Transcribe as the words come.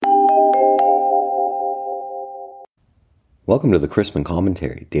Welcome to the Chrisman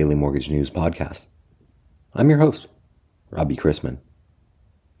Commentary Daily Mortgage News Podcast. I'm your host, Robbie Chrisman.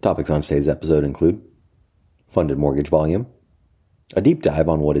 Topics on today's episode include funded mortgage volume, a deep dive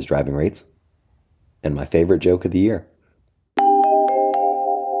on what is driving rates, and my favorite joke of the year.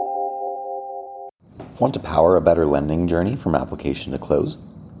 Want to power a better lending journey from application to close?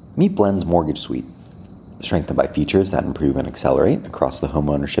 Meet Blend's Mortgage Suite, strengthened by features that improve and accelerate across the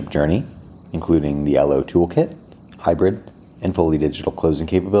homeownership journey, including the LO Toolkit, hybrid, and fully digital closing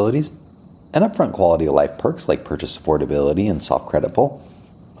capabilities, and upfront quality of life perks like purchase affordability and soft credit pull.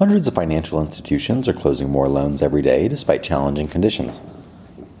 Hundreds of financial institutions are closing more loans every day despite challenging conditions.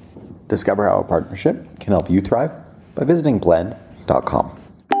 Discover how a partnership can help you thrive by visiting blend.com.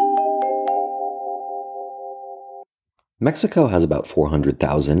 Mexico has about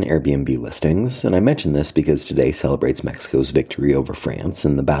 400,000 Airbnb listings, and I mention this because today celebrates Mexico's victory over France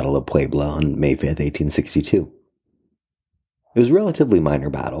in the Battle of Puebla on May 5, 1862. It was a relatively minor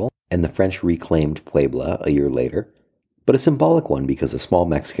battle, and the French reclaimed Puebla a year later, but a symbolic one because a small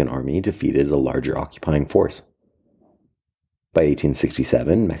Mexican army defeated a larger occupying force. By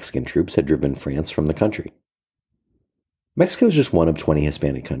 1867, Mexican troops had driven France from the country. Mexico is just one of 20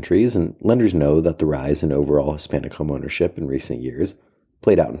 Hispanic countries, and lenders know that the rise in overall Hispanic homeownership in recent years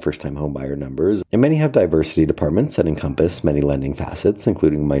played out in first-time homebuyer numbers, and many have diversity departments that encompass many lending facets,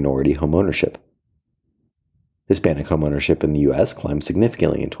 including minority homeownership. Hispanic homeownership in the U.S. climbed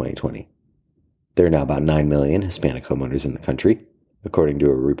significantly in 2020. There are now about 9 million Hispanic homeowners in the country, according to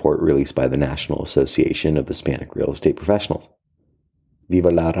a report released by the National Association of Hispanic Real Estate Professionals. Viva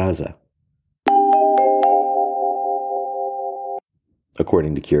la Raza!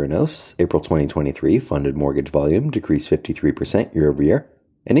 According to Curinos, April 2023 funded mortgage volume decreased 53% year-over-year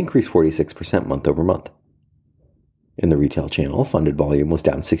and increased 46% month-over-month. In the retail channel, funded volume was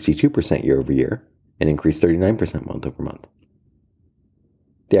down 62% year-over-year and increased 39% month-over-month.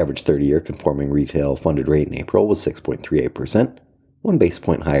 The average 30-year conforming retail funded rate in April was 6.38%, 1 basis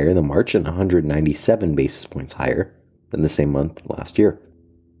point higher than March and 197 basis points higher than the same month last year.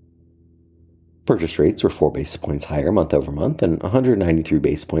 Purchase rates were 4 basis points higher month-over-month and 193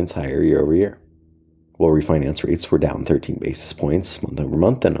 basis points higher year-over-year, while refinance rates were down 13 basis points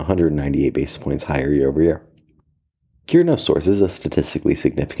month-over-month and 198 basis points higher year-over-year. Curinos sources a statistically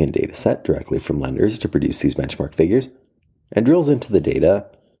significant data set directly from lenders to produce these benchmark figures and drills into the data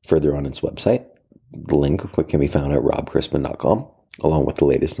further on its website. The link can be found at robchrisman.com, along with the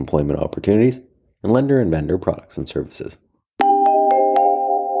latest employment opportunities and lender and vendor products and services.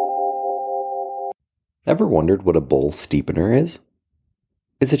 Ever wondered what a bull steepener is?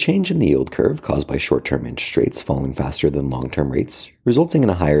 It's a change in the yield curve caused by short-term interest rates falling faster than long-term rates, resulting in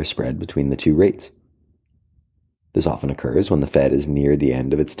a higher spread between the two rates. This often occurs when the Fed is near the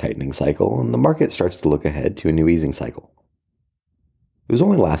end of its tightening cycle and the market starts to look ahead to a new easing cycle. It was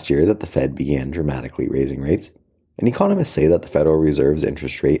only last year that the Fed began dramatically raising rates, and economists say that the Federal Reserve's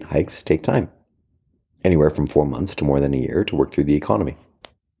interest rate hikes take time, anywhere from 4 months to more than a year to work through the economy.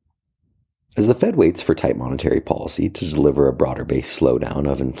 As the Fed waits for tight monetary policy to deliver a broader-based slowdown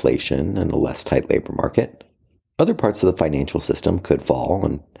of inflation and a less tight labor market, other parts of the financial system could fall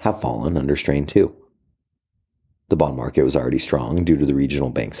and have fallen under strain too. The bond market was already strong due to the regional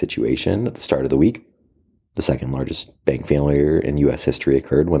bank situation at the start of the week. The second largest bank failure in U.S. history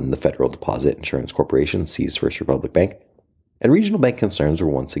occurred when the Federal Deposit Insurance Corporation seized First Republic Bank, and regional bank concerns were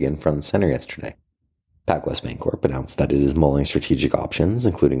once again front and center yesterday. PacWest Bancorp announced that it is mulling strategic options,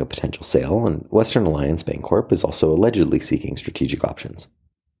 including a potential sale, and Western Alliance Bancorp is also allegedly seeking strategic options,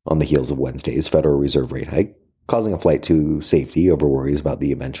 on the heels of Wednesday's Federal Reserve rate hike, causing a flight to safety over worries about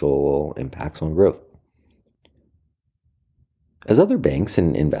the eventual impacts on growth. As other banks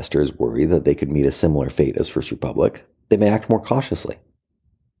and investors worry that they could meet a similar fate as First Republic, they may act more cautiously.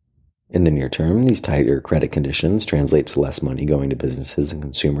 In the near term, these tighter credit conditions translate to less money going to businesses and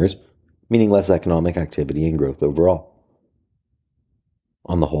consumers, meaning less economic activity and growth overall.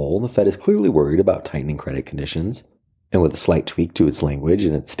 On the whole, the Fed is clearly worried about tightening credit conditions, and with a slight tweak to its language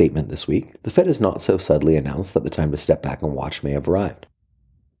in its statement this week, the Fed has not so subtly announced that the time to step back and watch may have arrived.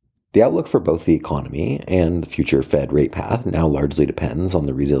 The outlook for both the economy and the future Fed rate path now largely depends on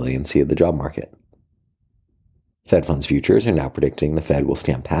the resiliency of the job market. Fed funds futures are now predicting the Fed will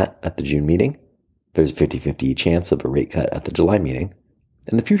stand pat at the June meeting. There's a 50-50 chance of a rate cut at the July meeting,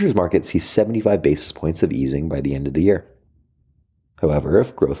 and the futures market sees 75 basis points of easing by the end of the year. However,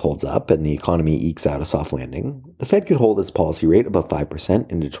 if growth holds up and the economy ekes out a soft landing, the Fed could hold its policy rate above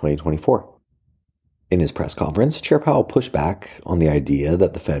 5% into 2024. In his press conference, Chair Powell pushed back on the idea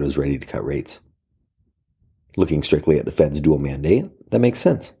that the Fed was ready to cut rates. Looking strictly at the Fed's dual mandate, that makes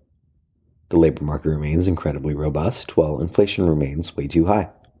sense. The labor market remains incredibly robust, while inflation remains way too high.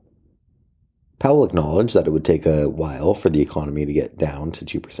 Powell acknowledged that it would take a while for the economy to get down to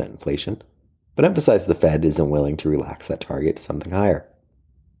 2% inflation, but emphasized the Fed isn't willing to relax that target to something higher.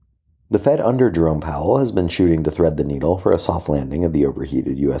 The Fed under Jerome Powell has been shooting to thread the needle for a soft landing of the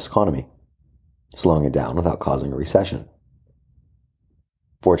overheated U.S. economy, slowing it down without causing a recession.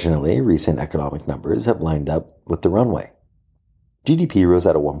 Fortunately, recent economic numbers have lined up with the runway. GDP rose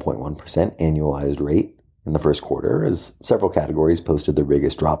at a 1.1% annualized rate in the first quarter, as several categories posted their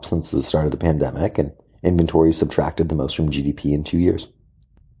biggest drop since the start of the pandemic, and inventories subtracted the most from GDP in 2 years.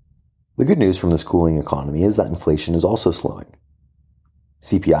 The good news from this cooling economy is that inflation is also slowing.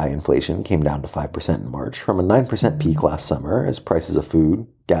 CPI inflation came down to 5% in March from a 9% peak last summer as prices of food,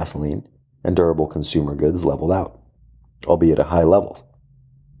 gasoline, and durable consumer goods leveled out, albeit at high levels.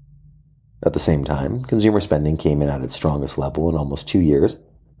 At the same time, consumer spending came in at its strongest level in almost 2 years,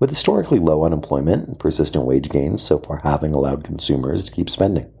 with historically low unemployment and persistent wage gains so far having allowed consumers to keep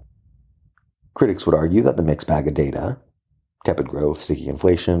spending. Critics would argue that the mixed bag of data, tepid growth, sticky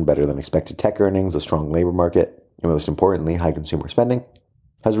inflation, better than expected tech earnings, a strong labor market, and most importantly, high consumer spending,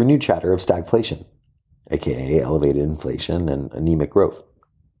 has renewed chatter of stagflation, aka elevated inflation and anemic growth.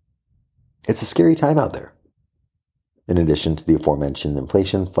 It's a scary time out there. In addition to the aforementioned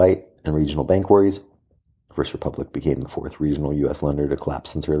inflation fight and regional bank worries, First Republic became the fourth regional U.S. lender to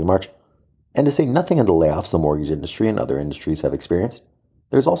collapse since early March, and to say nothing of the layoffs the mortgage industry and other industries have experienced,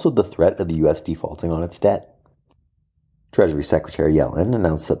 there's also the threat of the U.S. defaulting on its debt. Treasury Secretary Yellen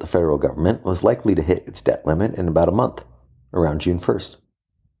announced that the federal government was likely to hit its debt limit in about a month, around June 1st.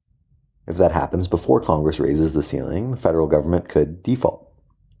 If that happens before Congress raises the ceiling, the federal government could default.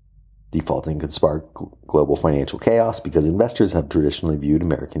 Defaulting could spark global financial chaos because investors have traditionally viewed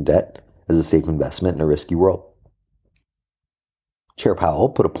American debt as a safe investment in a risky world. Chair Powell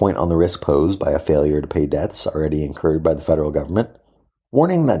put a point on the risk posed by a failure to pay debts already incurred by the federal government,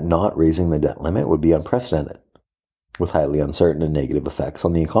 warning that not raising the debt limit would be unprecedented, with highly uncertain and negative effects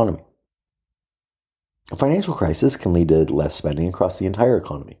on the economy. A financial crisis can lead to less spending across the entire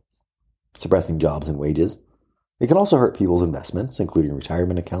economy, suppressing jobs and wages. It can also hurt people's investments, including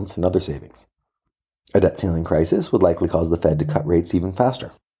retirement accounts and other savings. A debt ceiling crisis would likely cause the Fed to cut rates even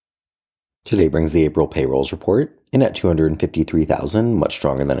faster. Today brings the April payrolls report, in at 253,000, much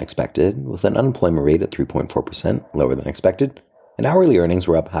stronger than expected, with an unemployment rate at 3.4%, lower than expected, and hourly earnings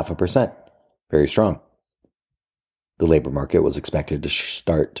were up 0.5%, very strong. The labor market was expected to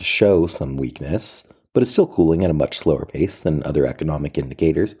start to show some weakness, but is still cooling at a much slower pace than other economic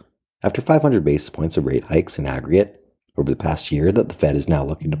indicators, after 500 basis points of rate hikes in aggregate over the past year that the Fed is now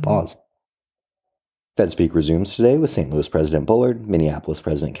looking to pause. Fed Speak resumes today with St. Louis President Bullard, Minneapolis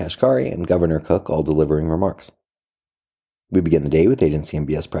President Kashkari, and Governor Cook all delivering remarks. We begin the day with agency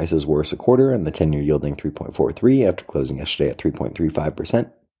MBS prices worse a quarter and the 10-year yielding 3.43 after closing yesterday at 3.35%,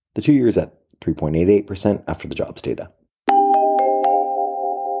 the 2 years at 3.88% after the jobs data.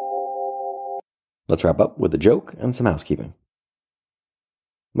 Let's wrap up with a joke and some housekeeping.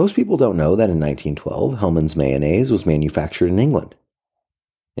 Most people don't know that in 1912, Hellmann's mayonnaise was manufactured in England.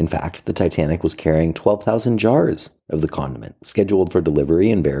 In fact, the Titanic was carrying 12,000 jars of the condiment, scheduled for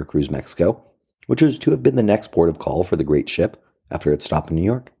delivery in Veracruz, Mexico, which was to have been the next port of call for the great ship after it stopped in New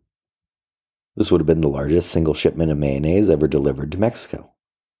York. This would have been the largest single shipment of mayonnaise ever delivered to Mexico.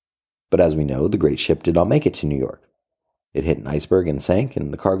 But as we know, the great ship did not make it to New York. It hit an iceberg and sank,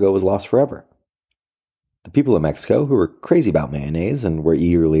 and the cargo was lost forever. The people of Mexico, who were crazy about mayonnaise and were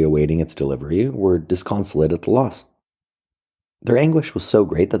eagerly awaiting its delivery, were disconsolate at the loss. Their anguish was so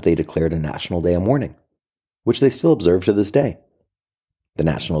great that they declared a national day of mourning, which they still observe to this day. The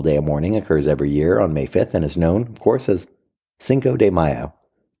National Day of Mourning occurs every year on May 5th and is known, of course, as Cinco de Mayo.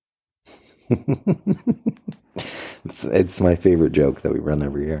 It's my favorite joke that we run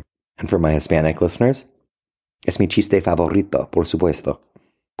every year. And for my Hispanic listeners, es mi chiste favorito, por supuesto.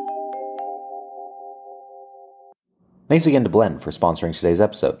 Thanks again to Blend for sponsoring today's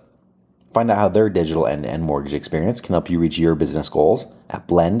episode. Find out how their digital end-to-end mortgage experience can help you reach your business goals at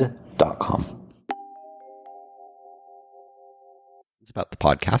blend.com. It's about the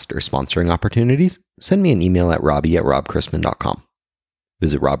podcast or sponsoring opportunities. Send me an email at robbie@robchrisman.com.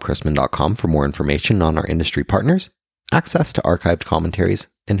 Visit robchrisman.com for more information on our industry partners, access to archived commentaries,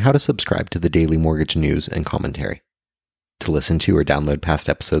 and how to subscribe to the daily mortgage news and commentary. To listen to or download past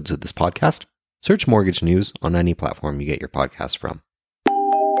episodes of this podcast, search Mortgage News on any platform you get your podcasts from.